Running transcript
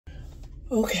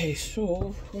Okay,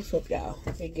 so what's up, y'all?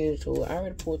 Let's get into it. I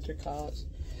already pulled 3 cards.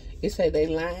 It say they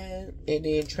lying and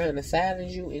then trying to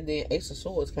silence you, and then Ace of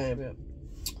Swords came out.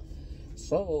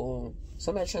 So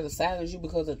somebody trying to silence you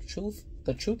because of the truth.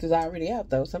 The truth is already out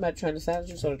though. Somebody trying to silence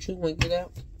you so the truth won't get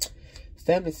out.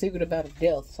 Family secret about a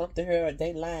death. Something here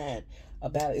they lying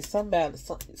about it.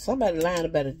 Somebody lying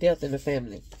about a death in the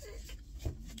family.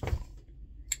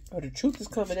 Or the truth is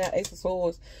coming out. Ace of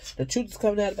Swords. The truth is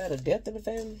coming out about a death in the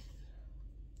family.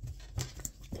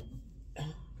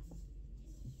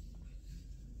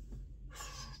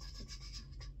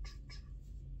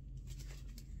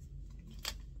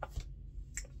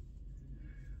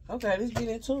 Okay, let's get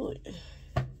into it.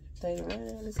 Stay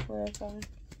around, let's clarify.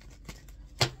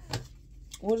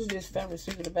 What is this family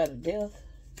secret about a death?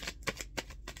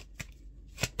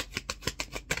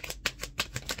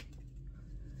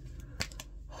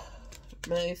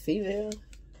 Man, female.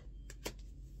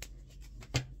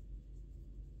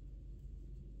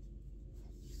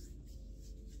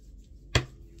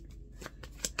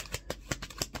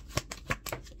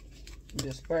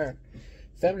 Despair.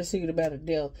 Family secret about a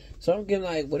death. So I'm getting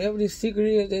like, whatever this secret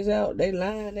is that's out, they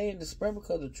lying, they in despair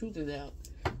because the truth is out.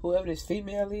 Whoever this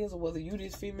female is, or whether you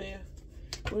this female,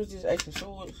 what is this Ace of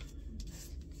Swords?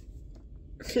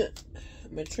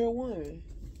 Mature woman.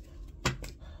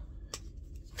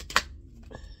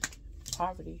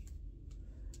 Poverty.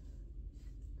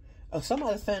 If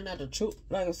somebody find out the truth,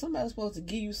 like if somebody's supposed to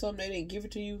give you something, they didn't give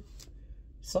it to you,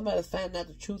 somebody's finding out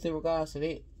the truth in regards to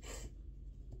that.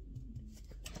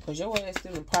 Because your ass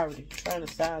still in poverty, trying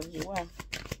to silence you. Why?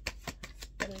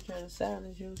 Why they trying to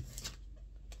silence you?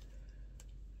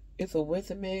 It's a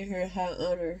wealthy man here, high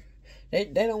honor. They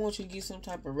don't want you to get some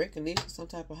type of recognition, some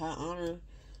type of high honor,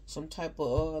 some type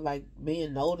of like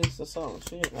being noticed or something.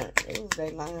 Shit, like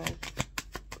they lying.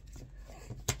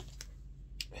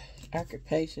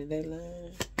 Occupation, they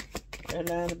lying. They're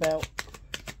lying about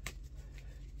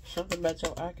something about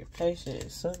your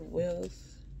occupation, something else.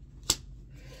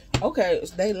 Okay,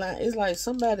 they lie. It's like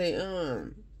somebody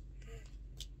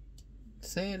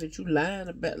saying that you lying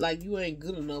about, like you ain't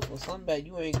good enough, or somebody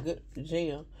you ain't good to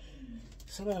jail.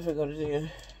 Somebody finna go to jail.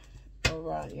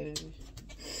 Alright, yeah.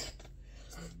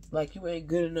 Like you ain't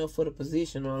good enough for the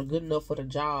position, or good enough for the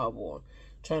job, or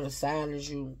trying to silence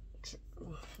you.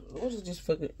 What is this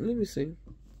fucking? Let me see.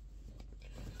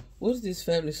 What is this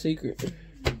family secret?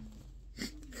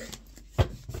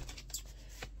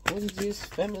 What is this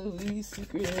family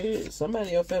secret? Somebody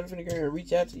in your family finna get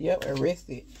reach out to you. Yep,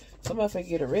 arrested. Somebody finna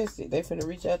get arrested. They finna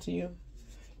reach out to you.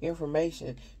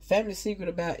 Information. Family secret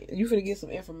about, you finna get some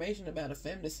information about a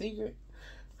family secret.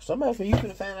 Somebody for you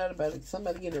finna find out about it.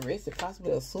 Somebody getting arrested.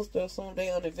 Possibly a sister or something.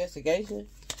 They on investigation.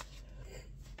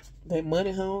 They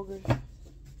money hungry.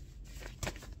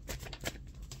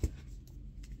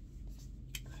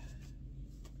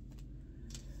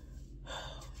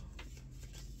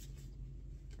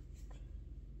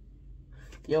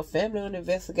 Your family on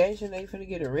investigation, they finna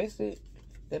get arrested.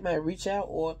 They might reach out,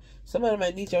 or somebody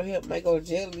might need your help, might go to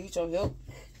jail and need your help.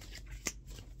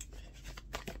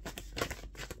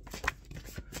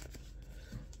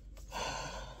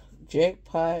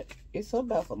 Jackpot. It's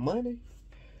something about some money.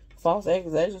 False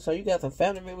accusations. So you got some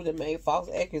family members that made false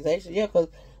accusations. Yeah, because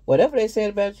whatever they said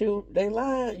about you, they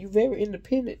lied. You very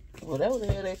independent. Whatever the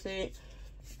hell they said,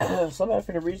 somebody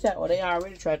finna reach out, or they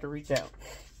already tried to reach out.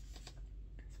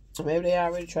 Maybe they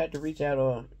already tried to reach out,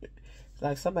 or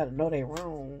like somebody know they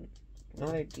wrong. Know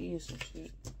they did some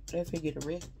shit. They finna get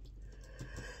arrested.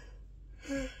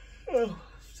 Oh,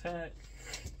 tired.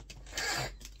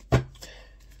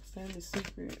 Family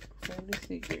secret. Family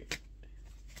secret.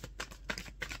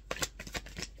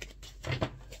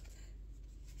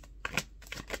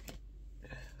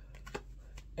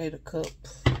 8 of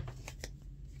Cups.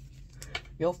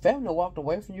 Your family walked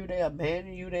away from you. They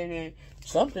abandoned you. They didn't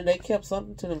something. They kept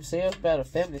something to themselves about a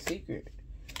family secret.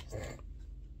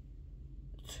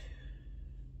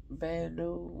 Bad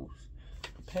news.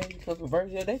 Page of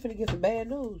reverse. Yeah, they finna get some bad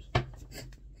news.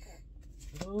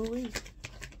 Ooh-wee.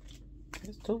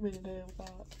 There's too many damn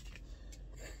cards.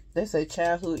 They say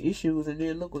childhood issues, and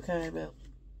then look what came out.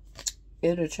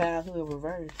 Inner childhood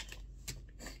reverse.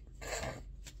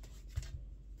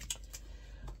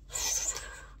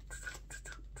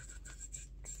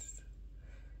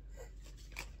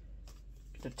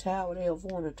 The tower, they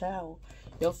avoiding the tower.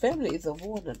 Your family is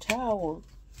avoiding the tower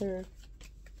here.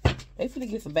 They finna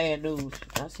get some bad news.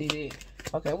 I see that.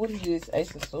 Okay, what is this?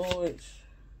 Ace of Swords.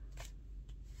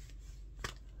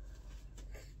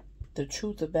 The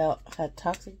truth about how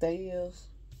toxic they is.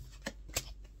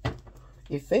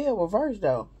 It fell reverse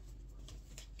though.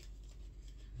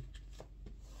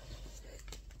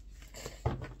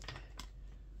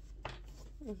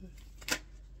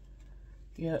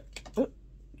 Yeah.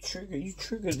 You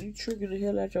trigger the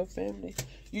hell out your family.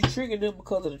 You trigger them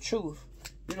because of the truth.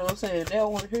 You know what I'm saying? They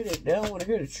don't want to hear that. They don't want to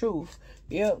hear the truth.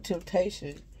 Yep,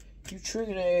 temptation. You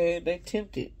trigger them, they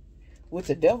tempted. With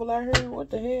the devil out here, what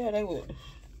the hell? They would.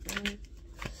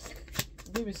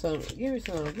 Give me some. Give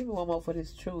me one more for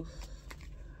this truth.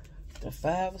 The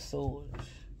 5 of Swords.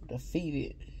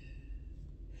 Defeated.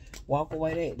 Walk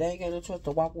away. They ain't got no choice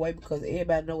to walk away because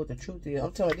everybody know what the truth is.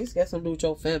 I'm telling you, this got something to do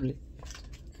with your family.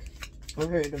 I'm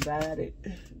here divided.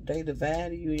 They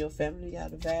divided you and your family. Y'all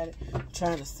divided.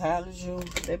 Trying to silence you.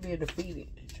 They being defeated.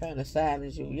 Trying to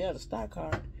silence you. Yeah, the star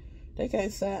card. They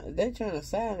can't silence. They trying to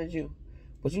silence you.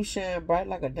 But you shine bright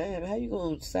like a diamond. How you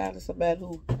gonna silence somebody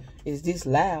who is this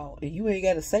loud? And you ain't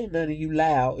gotta say nothing. You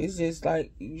loud. It's just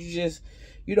like you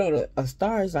know, a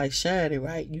star is like shining,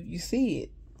 right? You see it.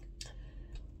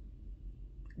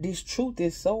 This truth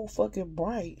is so fucking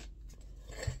bright.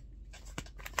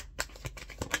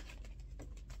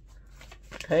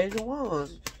 Page of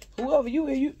Wands. Whoever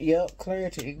you yep,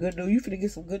 clarity and good news. You finna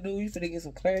get some good news. You finna get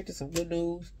some clarity, some good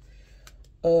news.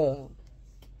 I'm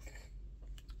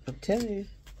telling you,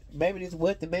 maybe this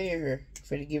wealthy man here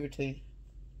finna give it to you.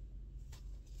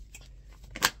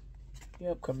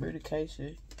 Yep,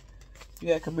 communication. You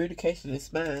got communication and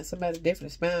spine. Somebody definitely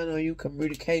spying on you.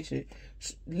 Communication.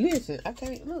 Listen, I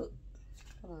can't look.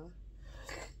 Hold on.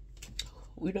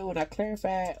 We know when I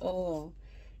clarified,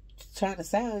 trying to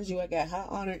silence you, I got high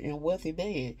honored and wealthy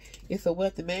man. It's a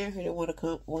wealthy man here that want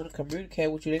to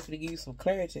communicate with you. They finna give you some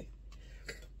clarity.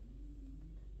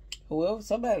 Whoever,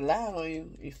 somebody lied on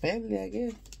you, your family, I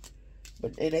guess,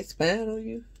 but they spying on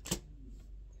you.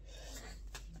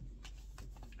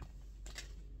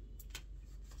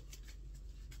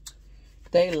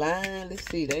 They lying. Let's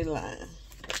see, they lying.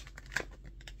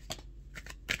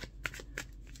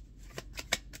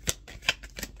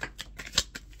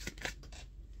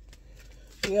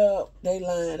 Yup, they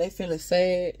lying. They feeling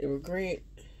sad, regret,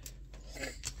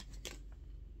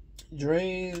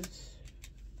 dreams.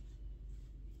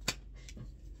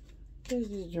 What is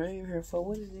this dream here for?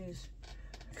 What is this?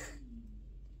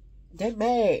 They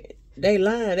mad. They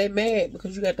lying. They mad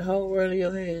because you got the whole world in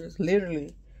your hands.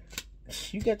 Literally.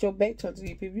 You got your back turned to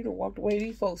these people. You done walked away.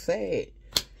 These folks sad.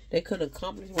 They couldn't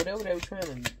accomplish whatever they were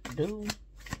trying to do.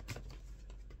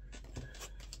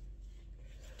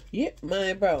 Yep,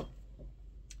 man, bro.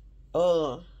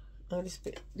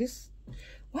 This.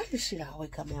 Why this shit always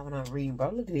come out when I'm reading, bro?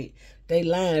 Look at it. They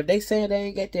lying. If they saying they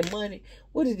ain't got their money,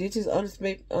 what is this? Just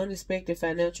unexpected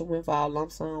financial windfall,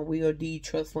 lump sum, will, deed,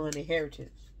 trust fund,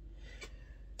 inheritance.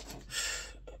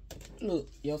 Look,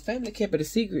 your family kept it a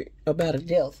secret about a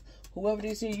death. Whoever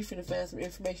this is, you finna find some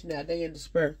information out. They in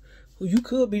despair. Who you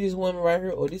could be this woman right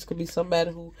here, or this could be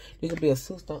somebody who, this could be a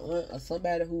sister, aunt, or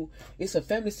somebody who, it's a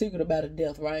family secret about a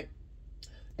death, right?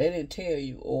 They didn't tell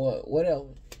you, or whatever.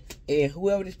 And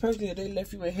whoever this person is, they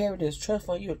left you inheritance, trust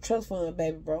fund. You a trust fund,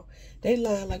 baby, bro. They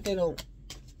lying like they don't.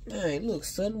 Man, look,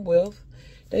 sudden wealth.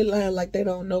 They lying like they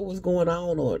don't know what's going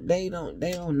on, or they don't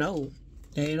know.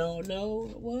 They don't know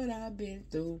what I've been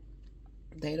through.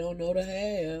 They don't know the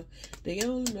have. They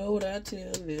only know what I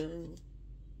tell them.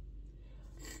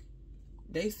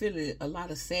 They feeling a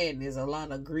lot of sadness, a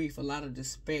lot of grief, a lot of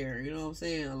despair. You know what I'm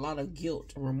saying? A lot of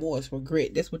guilt, remorse,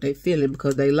 regret. That's what they feeling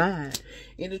because they lied.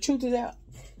 And the truth is out.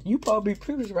 You probably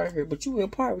privileged right here, but you in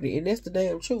poverty, and that's the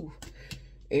damn truth.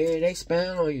 And they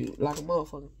spying on you like a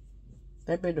motherfucker.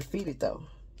 They been defeated though.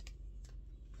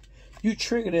 You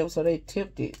trigger them, so they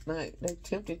tempted. Like they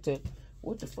tempted to,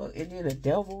 what the fuck? And then the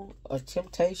devil, a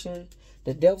temptation.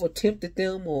 The devil tempted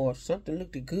them, or something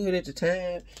looked good at the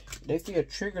time. They feel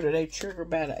triggered, or they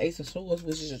triggered by the Ace of Swords,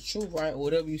 which is the truth, right? Or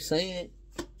whatever you saying,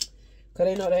 cause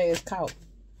they know they is caught.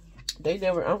 They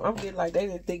never. I'm getting like they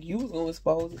didn't think you was gonna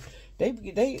expose it.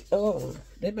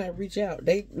 They might reach out.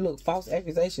 They look false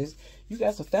accusations. You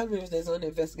got some family members that's under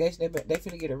investigation. They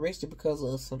finna get arrested because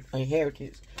of some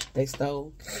inheritance they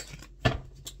stole.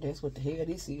 That's what the hell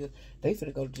this is. They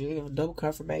finna go to jail. Double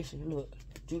confirmation. Look,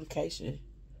 adjudication.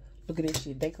 Look at this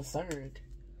shit. They concerned.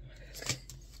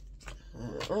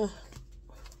 Hold on.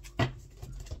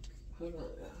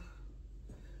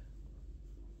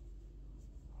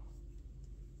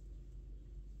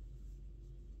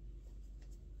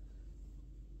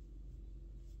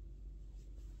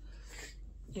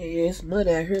 Yeah, it's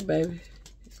money out here, baby.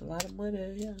 It's a lot of money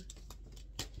out here.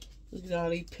 Look at all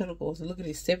these pentacles. And look at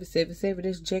this 777.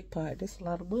 This jackpot. That's a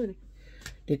lot of money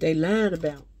that they lying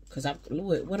about. Because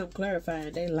what I'm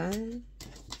clarifying, they lying.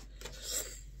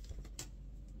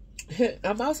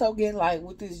 I'm also getting like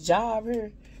with this job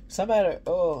here, somebody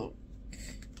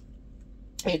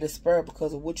in despair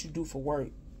because of what you do for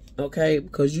work. Okay,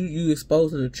 because you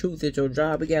exposing the truth at your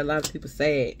job. It got a lot of people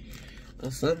sad or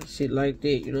some shit like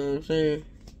that. You know what I'm saying?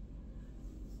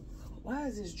 Why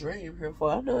is this dream here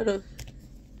for? I know the.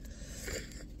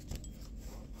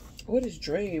 What is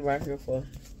dream right here for?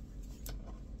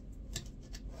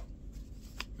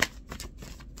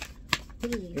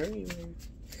 What is dream?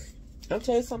 I'm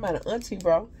telling somebody, auntie,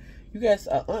 bro. You guys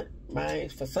are aunt, man.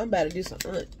 For somebody, this an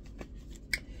aunt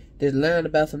that's lying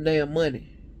about some damn money.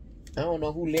 I don't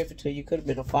know who left it to you. Could have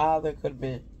been a father. Could have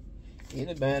been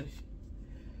anybody.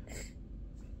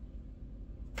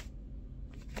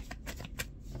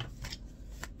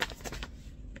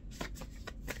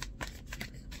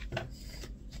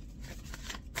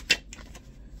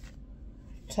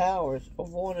 Towers.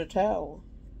 Avoid a tower.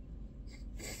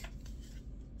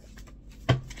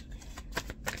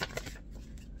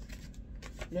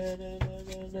 No.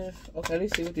 Okay,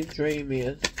 let's see what this dream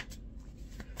is.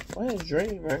 Why is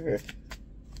dream right here?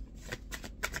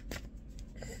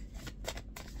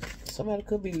 Somebody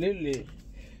could be literally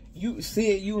you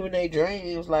seeing you in their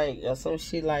dreams, like or some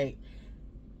shit, like.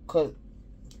 Cause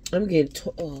I'm getting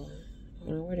I don't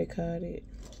know what they called it.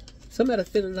 Somebody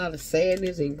feeling a lot of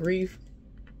sadness and grief,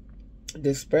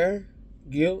 despair,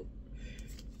 guilt.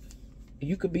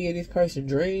 You could be in this person's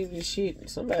dreams and shit.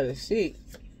 Somebody's sick.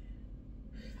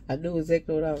 I knew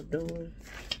exactly what I was doing.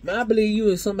 Man, I believe you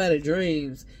in somebody's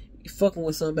dreams, fucking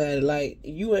with somebody. Like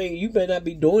you may not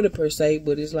be doing it per se,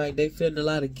 but it's like they feeling a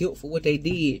lot of guilt for what they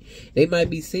did. They might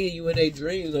be seeing you in their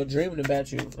dreams or dreaming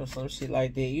about you or some shit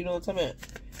like that. You know what I'm talking about?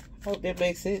 I hope that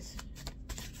makes sense.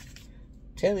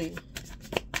 Telling you.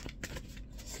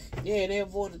 Yeah, they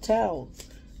avoid the towel.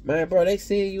 Man, bro, they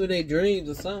seeing you in their dreams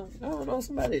or something. I don't know,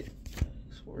 somebody.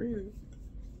 It's weird.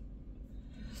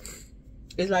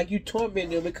 It's like you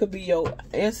tormenting them. It could be your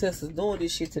ancestors doing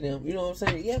this shit to them. You know what I'm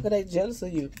saying? Yeah, because they jealous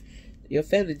of you. Your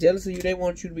family jealous of you. They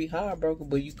want you to be heartbroken,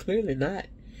 but you clearly not.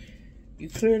 You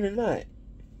clearly not.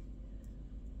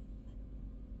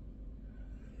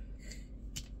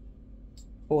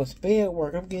 Or spell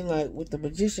work. I'm getting like with the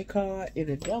magician card and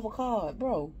the devil card,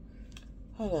 bro.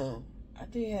 Hold on. I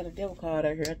did have a devil card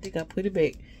out here. I think I put it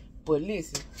back. But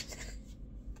listen.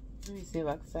 Let me see if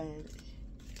I can find it.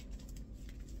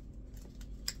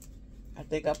 I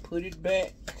think I put it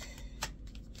back.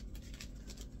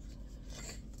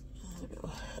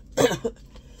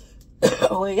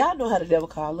 Well, y'all know how the devil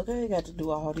card look. I ain't got to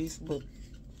do all these, but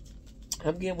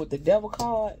I'm getting with the devil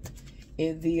card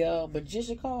and the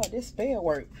magician card. This spell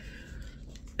work.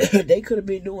 They could have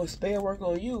been doing spell work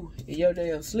on you in your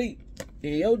damn sleep,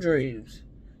 in your dreams.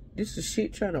 This is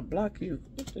shit trying to block you.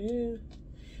 What the hell?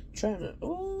 Trying to,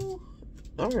 oh,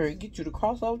 I'm gonna get you to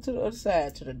cross over to the other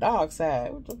side, to the dark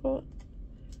side. What the fuck?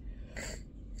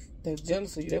 They're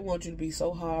jealous of you. They want you to be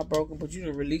so heartbroken, but you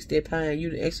done release that pain.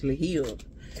 You done actually healed.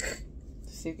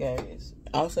 Sick ass.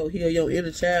 Also heal your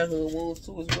inner childhood wounds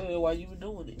too as well while you were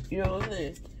doing it. You know what I'm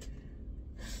saying?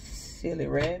 Silly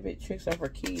rabbit. Tricks off her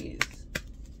kids.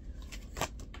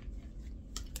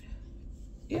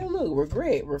 Yeah, look.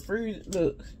 Regret. Refuse.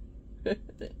 Look.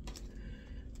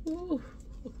 Ooh.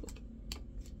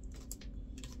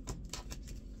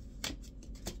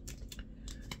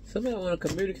 Somebody want to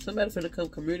communicate. Somebody finna come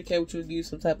communicate with you and give you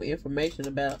some type of information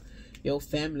about your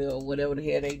family or whatever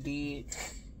the hell they did.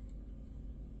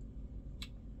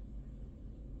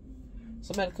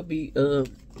 Somebody could be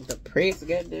depressed.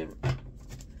 Goddamn,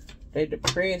 they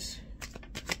depressed.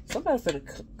 Somebody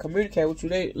finna communicate with you.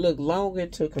 They look longing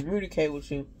to communicate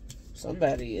with you.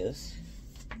 Somebody is.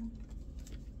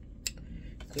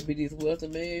 Could be this wealthy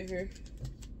man here.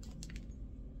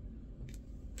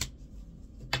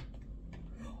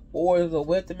 Or is a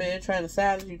wealthy man trying to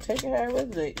silence you? Take it how it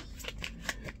resonates.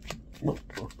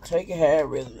 Take it how it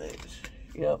resonates.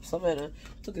 Yep, somebody, look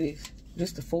at this.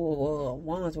 Just the Four of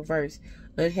Wands reverse.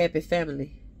 Unhappy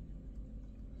family.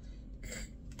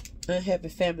 Unhappy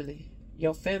family.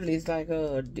 Your family is like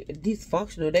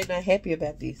dysfunctional. They not happy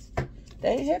about this. They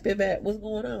ain't happy about what's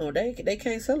going on. They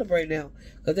can't celebrate now.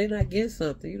 Because they not getting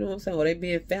something. You know what I'm saying? Or they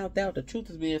being found out. The truth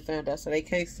is being found out. So they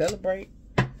can't celebrate.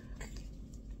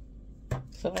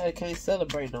 Somebody can't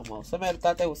celebrate no more. Somebody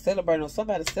thought they were celebrating, or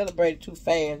somebody celebrated too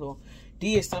fast, or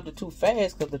did something too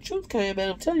fast because the truth came out.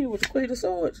 I'm telling you, with the Queen of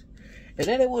Swords. And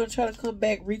now they want to try to come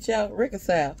back, reach out,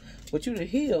 reconcile. But you didn't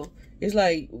heal. It's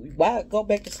like, why go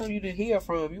back to something you didn't hear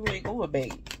from? You ain't going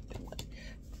back.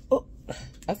 Oh,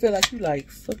 I feel like you like,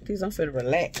 fuck this, I'm finna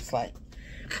relax. Like,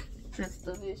 just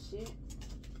do this shit.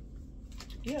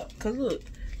 Yeah, because look.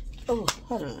 Oh,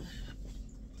 hold on.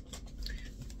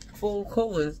 Full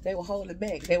coins, they were holding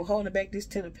back. They were holding back this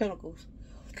 10 of Pentacles.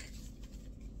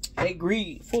 They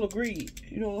greed, full of greed.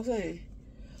 You know what I'm saying?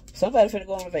 Somebody finna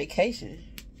go on a vacation.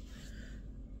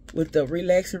 With the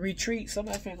relax and retreat,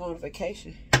 somebody finna go on a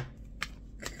vacation.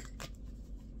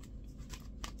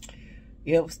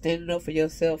 Yep, standing up for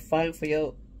yourself, fighting for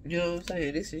your, you know what I'm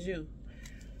saying? This is you.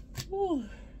 Whew.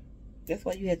 That's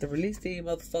why you had to release these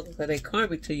motherfuckers, because they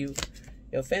karmic to you.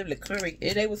 Your family karmic.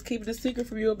 And they was keeping a secret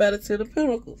from you about the 10 of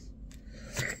Pentacles.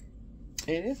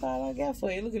 And that's all I got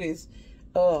for you. Look at this.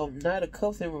 Knight of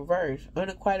Cups in reverse.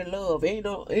 Unrequited love. Ain't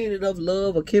enough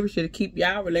love or chemistry to keep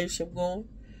y'all relationship going.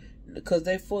 Because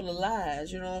they full of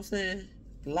lies. You know what I'm saying?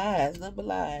 Lies. Number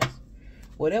lies.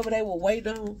 Whatever they were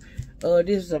waiting on,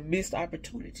 this is a missed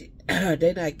opportunity.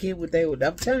 They not getting what they would.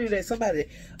 I'm telling you that somebody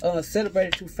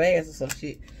celebrated too fast or some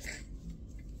shit.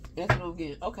 That's what I'm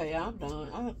getting. Okay, y'all, I'm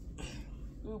done.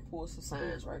 We'll pull some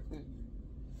signs right quick.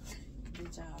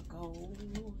 Let y'all go.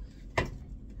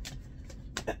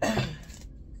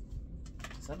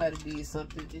 Somebody did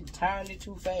something entirely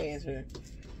too fast here.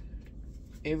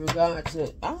 In regard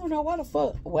to, I don't know why the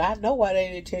fuck. Well, I know why they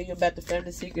didn't tell you about the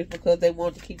family secrets, because they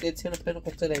wanted to keep their 10 of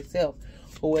Pentacles to themselves.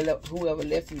 Whoever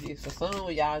left you this. For some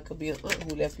of y'all, it could be an aunt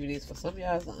who left you this. For some of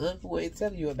y'all, it's an aunt who ain't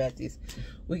telling you about this.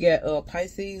 We got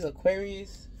Pisces,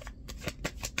 Aquarius.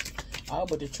 Oh,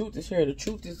 but the truth is here. The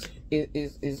truth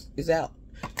is out.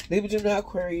 Libra, Gemini,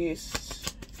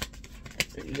 Aquarius.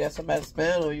 You got somebody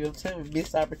spying on you. I'm telling you,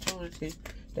 missed opportunity.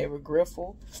 They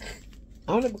regretful.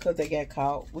 Only because they got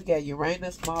caught. We got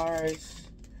Uranus, Mars.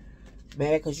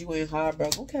 Mad because you ain't hard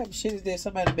broke. What kind of shit is that?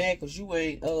 Somebody mad because you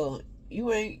ain't,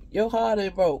 your heart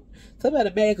ain't broke. Somebody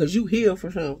mad because you healed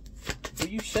from something. Will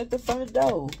you shut the front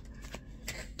door?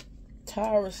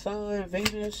 Taurus, Sun,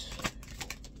 Venus,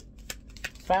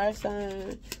 Fire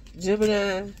sign,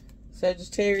 Gemini,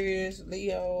 Sagittarius,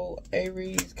 Leo,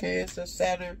 Aries, Cancer,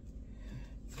 Saturn.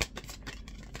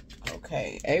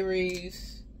 Okay,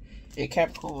 Aries and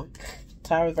Capricorn.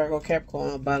 Taurus, Virgo,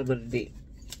 Capricorn, bottom of the deck.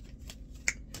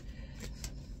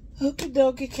 Okie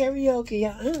dokie, karaoke,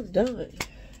 y'all. I'm done.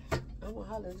 I'm gonna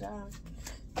holler at y'all.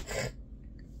 I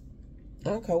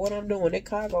don't care what I'm doing. That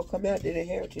car gonna come out, that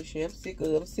inheritance shit.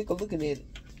 I'm sick of looking at it.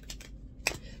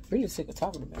 Really sick of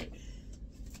talking about it.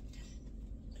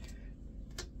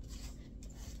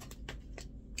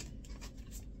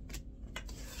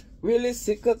 Really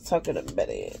sick of talking about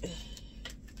it.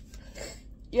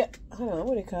 Yeah, hold on,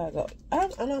 where did car go?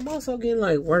 I'm also getting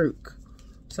like work.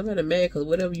 Somebody mad because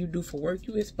whatever you do for work,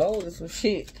 you exposing some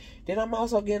shit. Then I'm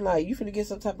also getting like, you finna get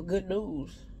some type of good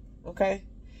news. Okay?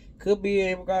 Could be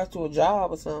in regards to a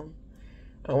job or something.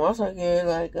 I'm also getting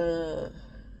like,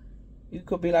 you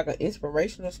could be like an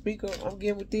inspirational speaker. I'm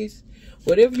getting with this.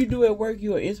 Whatever you do at work,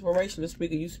 you're an inspirational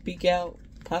speaker. You speak out,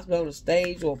 possibly on a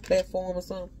stage or a platform or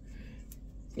something.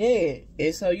 Yeah,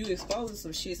 and so you exposing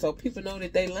some shit so people know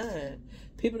that they lying.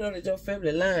 People know that your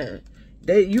family lying.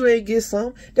 You ain't get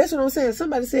some. That's what I'm saying.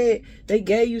 Somebody said they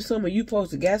gave you some, or you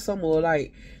supposed to get some, or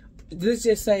like, let's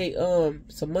just say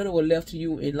some money was left to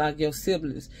you and like your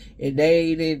siblings, and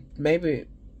they didn't maybe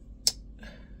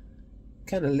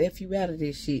kind of left you out of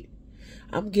this shit.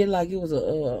 I'm getting like it was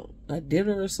a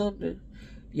dinner or something.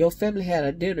 Your family had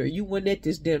a dinner. You went at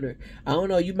this dinner. I don't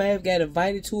know. You may have got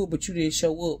invited to it, but you didn't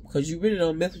show up because you really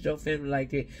don't mess with your family like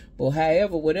that. But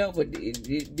however, whatever,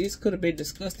 this could have been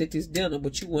discussed at this dinner,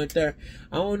 but you weren't there.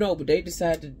 I don't know, but they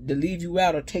decided to leave you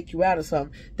out or take you out or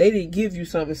something. They didn't give you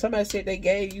something. Somebody said they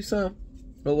gave you something,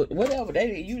 or whatever.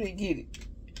 You didn't get it.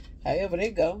 However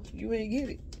they go, you ain't get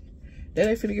it. They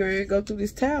ain't finna go through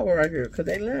this tower right here because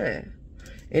they lying.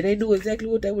 And they knew exactly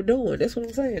what they were doing. That's what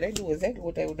I'm saying. They knew exactly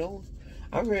what they were doing.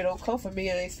 I'm here, don't come for me,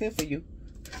 I ain't sent for you.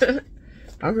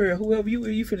 I'm here, whoever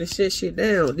you finna shut shit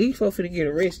down. These folks finna get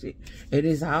arrested. And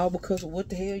it's all because of what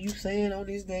the hell you saying on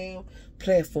this damn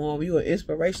platform. You an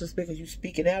inspirational speaker, you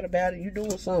speaking out about it, you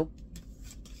doing something.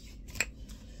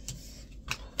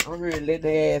 I'm here to let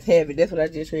their ass have it. That's what I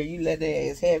just heard. You let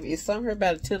their ass have it. It's something here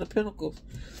about the 10 of Pentacles.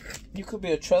 You could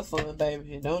be a trust fund,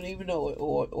 baby, and don't even know it.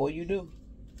 Or you do.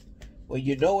 Well,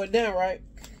 you know it now, right?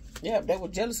 Yeah, they were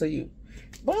jealous of you.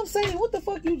 But I'm saying, what the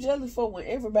fuck you jealous for when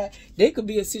everybody... There could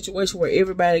be a situation where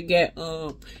everybody got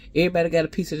a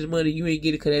piece of the money. You ain't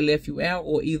get it because they left you out,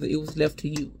 or either it was left to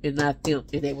you and not them.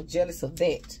 And they were jealous of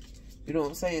that. You know what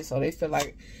I'm saying? So they feel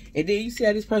like... And then you see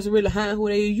how this person really hiding who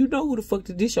they is. You know who the fuck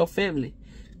this your family.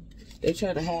 They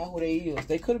trying to hide who they is.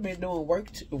 They could have been doing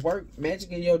work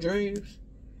magic in your dreams.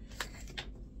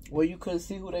 Where you couldn't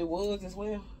see who they was as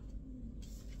well.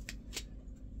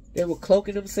 They were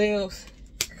cloaking themselves.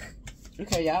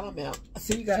 Okay, y'all, I'm out. I'll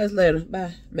see you guys later.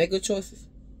 Bye. Make good choices.